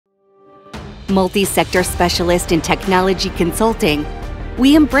Multi-sector specialist in technology consulting,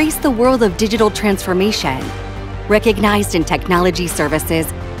 we embrace the world of digital transformation. Recognized in technology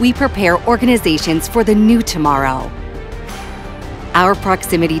services, we prepare organizations for the new tomorrow. Our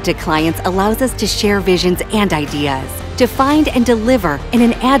proximity to clients allows us to share visions and ideas, to find and deliver in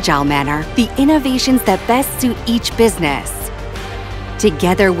an agile manner the innovations that best suit each business.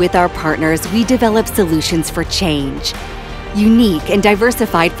 Together with our partners, we develop solutions for change, unique and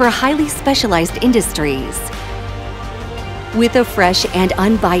diversified for highly specialized industries. With a fresh and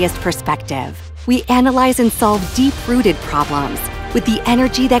unbiased perspective, we analyze and solve deep-rooted problems with the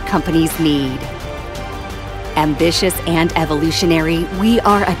energy that companies need. Ambitious and evolutionary, we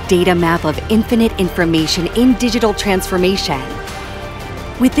are a data map of infinite information in digital transformation.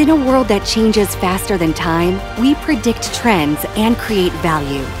 Within a world that changes faster than time, we predict trends and create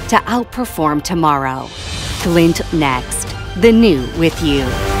value to outperform tomorrow. Glintt Next, the new with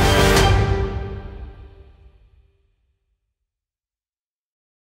you.